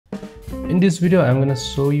In this video, I'm gonna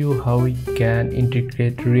show you how we can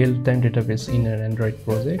integrate real-time database in an Android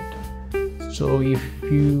project. So if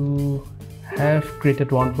you have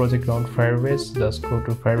created one project on Firebase, just go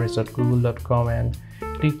to firebase.google.com and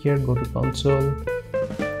click here, go to console,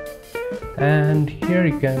 and here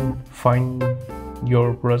you can find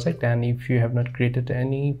your project. And if you have not created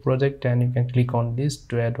any project, then you can click on this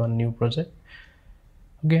to add one new project.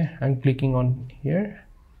 Okay, I'm clicking on here.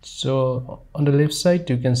 So on the left side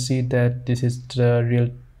you can see that this is the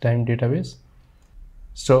real-time database.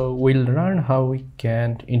 So we'll learn how we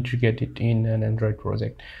can integrate it in an Android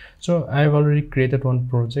project. So I've already created one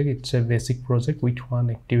project. It's a basic project with one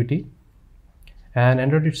activity, and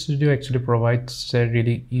Android Studio actually provides a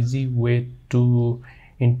really easy way to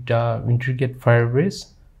integrate Firebase.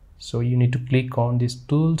 So you need to click on these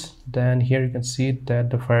tools, then here you can see that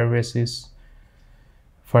the Firebase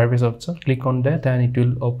option. Click on that and it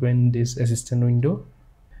will open this assistant window,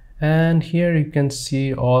 and here you can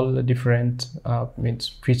see all the different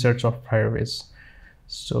features of Firebase.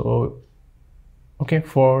 So okay,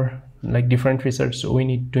 for like different features we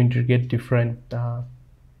need to integrate different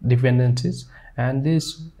dependencies, and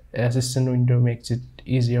this assistant window makes it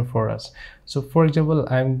easier for us. So for example,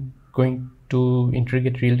 I'm going to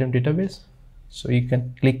integrate real-time database. So you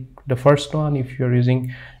can click the first one if you're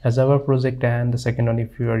using a Java project, and the second one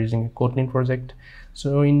if you are using a Kotlin project.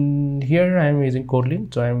 So in here I'm using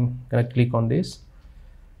Kotlin, so I'm gonna click on this,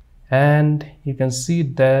 and you can see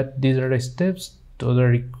that these are the steps those are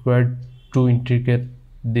required to integrate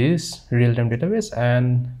this real-time database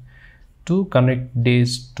and to connect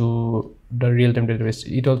this to the real-time database.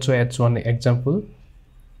 It also adds one example.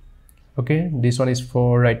 Okay, this one is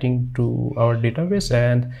for writing to our database,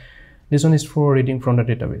 and this one is for reading from the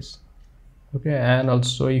database. Okay, and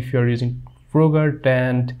also if you're using ProGuard,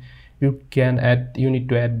 and you need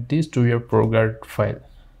to add this to your ProGuard file.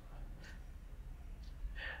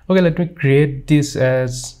 Okay, let me create this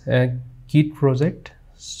as a Git project.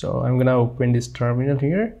 So I'm gonna open this terminal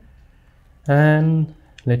here, and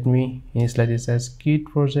let me initialize this as Git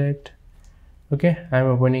project. Okay, I'm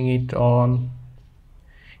opening it on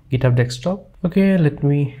GitHub desktop. Okay, let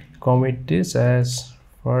me commit this as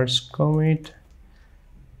first commit.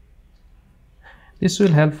 This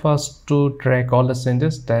will help us to track all the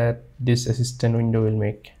changes that this assistant window will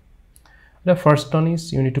make. The first one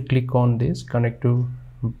is you need to click on this connect to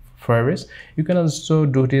Firebase. You can also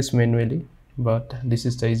do this manually, but this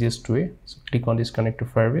is the easiest way. So click on this connect to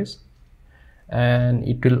Firebase, and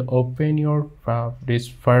it will open your this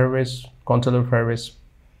Firebase console or Firebase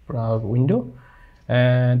window,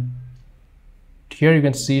 and here you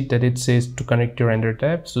can see that it says to connect your Android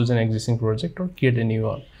tab, choose an existing project or create a new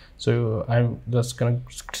one. So I'm just gonna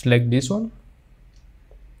select this one,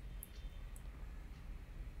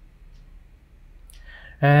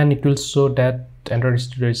 and it will show that Android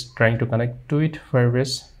Studio is trying to connect to it,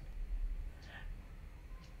 Firebase.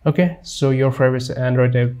 Okay, so your Firebase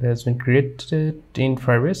Android app has been created in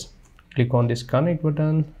Firebase. Click on this connect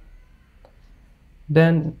button,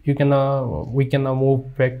 then you can we can now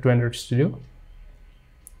move back to Android Studio.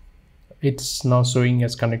 It's now showing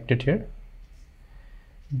as connected here.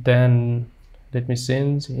 Then let me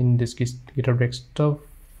change in this GitHub desktop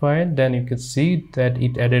file. Then you can see that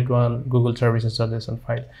it added one Google Service Installation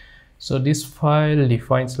file. So this file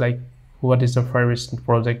defines like what is the Firebase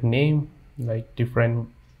project name, like different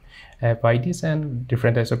app IDs and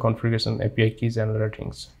different types of configuration, API keys and other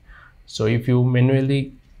things. So if you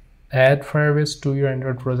manually add Firebase to your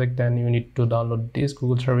Android project, then you need to download this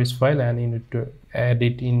Google Service file and you need to add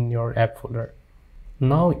it in your app folder.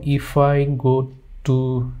 Now if I go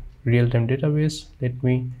to real-time database, let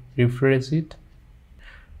me refresh it.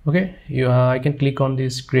 Okay, I can click on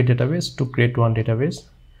this create database to create one database.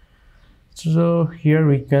 So here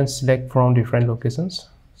we can select from different locations.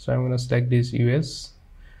 So I'm going to select this US,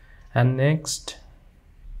 and next,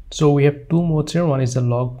 so we have two modes here. One is the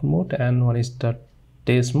log mode and one is the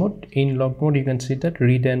test mode. In log mode you can see that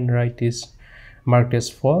read and write is marked as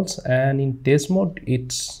false, and in test mode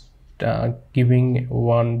it's giving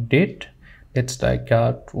one date. It's like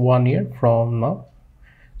 1 year from now.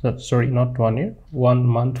 So sorry, not 1 year, 1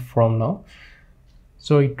 month from now.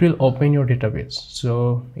 So it will open your database.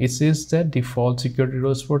 So it says that default security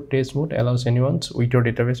rules for test mode allows anyone with your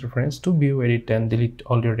database reference to view, edit and delete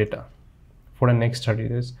all your data for the next 30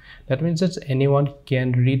 days. That means that anyone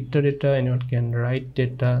can read the data, anyone can write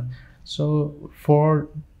data. So for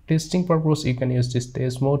testing purpose you can use this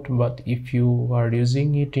test mode, but if you are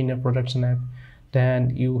using it in a production app,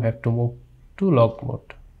 then you have to move to log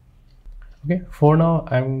mode. Okay, for now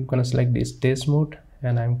I'm gonna select this test mode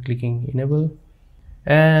and I'm clicking enable.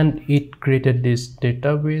 and it created this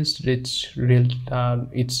database. It's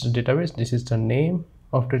database. This is the name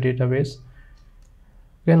of the database.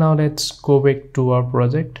 Okay, now let's go back to our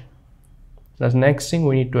project. The next thing,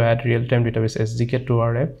 we need to add real-time database SDK to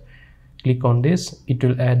our app. Click on this. It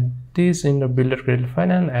will add this in the builder Gradle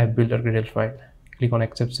file and app builder Gradle file. Click on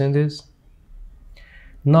accept changes.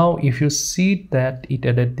 Now if you see that it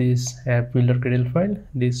added this app builder Gradle file,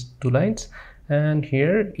 these two lines, and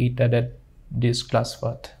here it added this class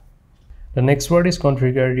path. The next word is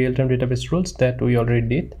configure real-time database rules, that we already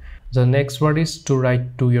did. The next word is to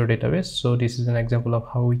write to your database. So this is an example of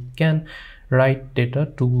how we can write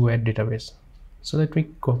data to a database. So let me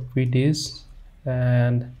copy this,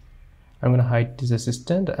 and I'm going to hide this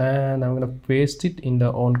assistant, and I'm going to paste it in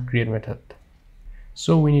the onCreate method.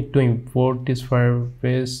 So we need to import this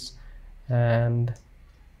Firebase, and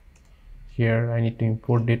here I need to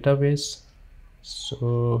import database.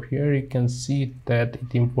 So here you can see that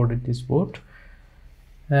it imported this board,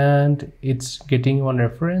 and it's getting one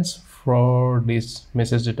reference for this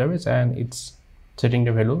message database, and it's setting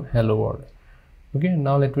the value hello world. Okay,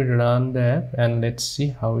 now let me run the app and let's see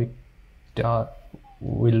how it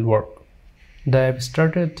will work. The app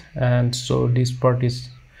started, and so this part is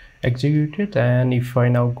executed, and if I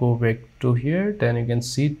now go back to here, then you can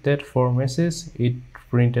see that for message it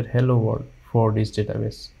printed hello world for this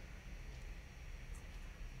database.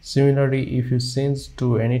 Similarly, if you change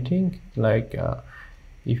to anything, like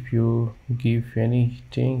if you give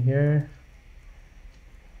anything here,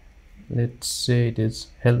 let's say it is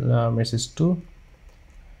message 2,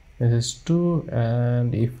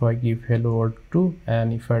 and if I give hello world 2,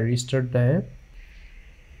 and if I restart the app,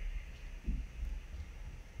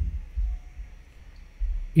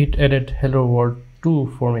 it added hello world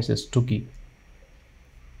 2 for message 2 key.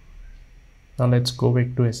 Now let's go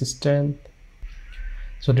back to assistant.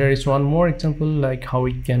 So there is one more example, like how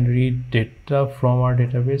we can read data from our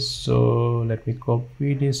database. So let me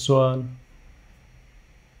copy this one.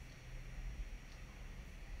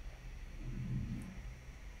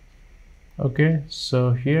 Okay,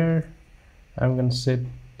 so here I'm gonna set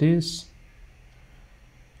this.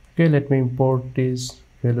 Okay, let me import this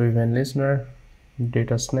value event listener,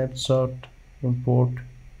 data snapshot, import.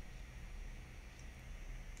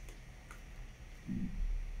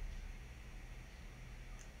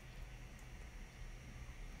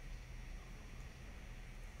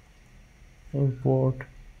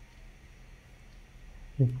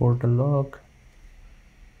 Import the log.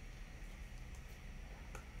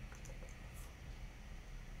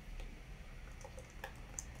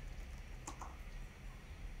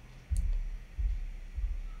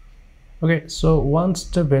 Okay, so once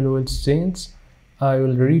the value is changed, I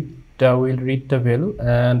will read the value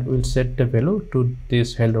and will set the value to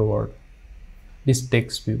this hello world, this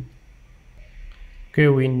text view. Okay,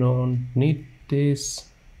 we don't need this.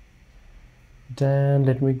 Then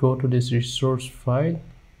let me go to this resource file,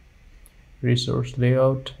 resource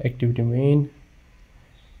layout, activity main,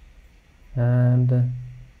 and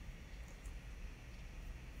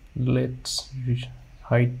let's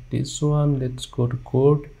hide this one. Let's go to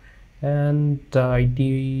code, and the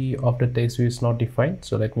ID of the text view is not defined,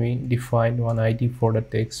 so let me define one ID for the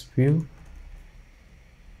text view.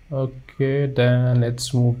 Okay, then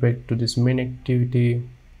let's move back to this main activity,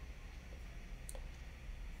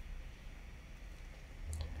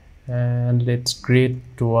 and let's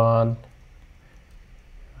create one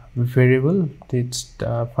variable. It's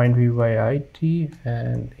find view by ID,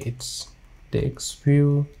 and it's text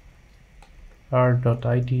view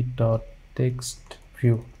r.id.text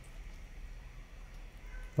view.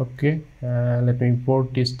 Okay, let me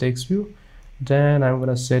import this text view. Then I'm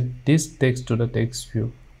gonna set this text to the text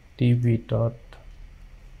view, db.set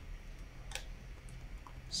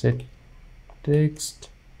text.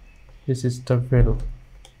 This is the value.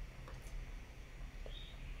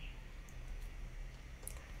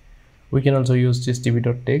 We can also use this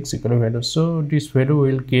db.text equal value. So this value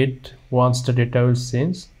will get once the data will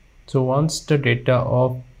change. So once the data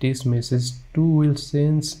of this message 2 will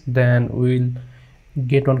change, then we'll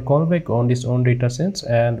get one callback on this on data sense,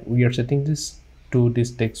 and we are setting this to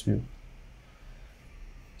this text view.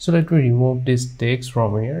 So let me remove this text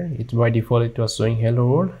from here. It's by default it was showing hello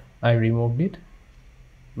world. I removed it.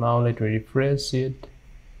 Now let me refresh it.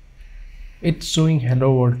 It's showing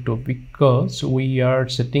hello world too, because we are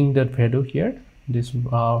setting that value here, this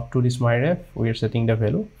to this myref. We are setting the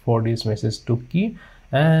value for this message 2 key,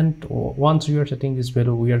 and once we are setting this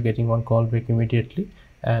value, we are getting one callback immediately,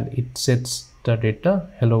 and it sets the data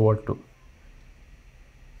hello world too.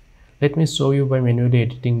 Let me show you by manually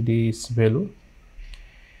editing this value.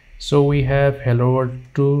 So we have hello world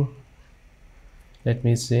 2 Let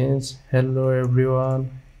me change hello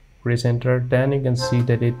everyone, press enter, then you can see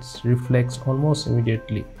that it reflects almost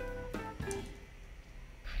immediately.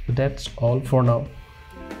 So that's all for now.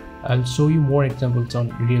 I'll show you more examples on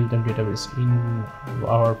real-time database in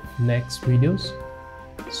our next videos.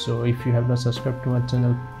 So if you have not subscribed to my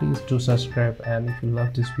channel, please do subscribe, and if you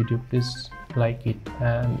love this video, please like it,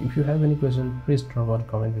 and if you have any question, please drop one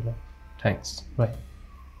comment below. Thanks. Bye.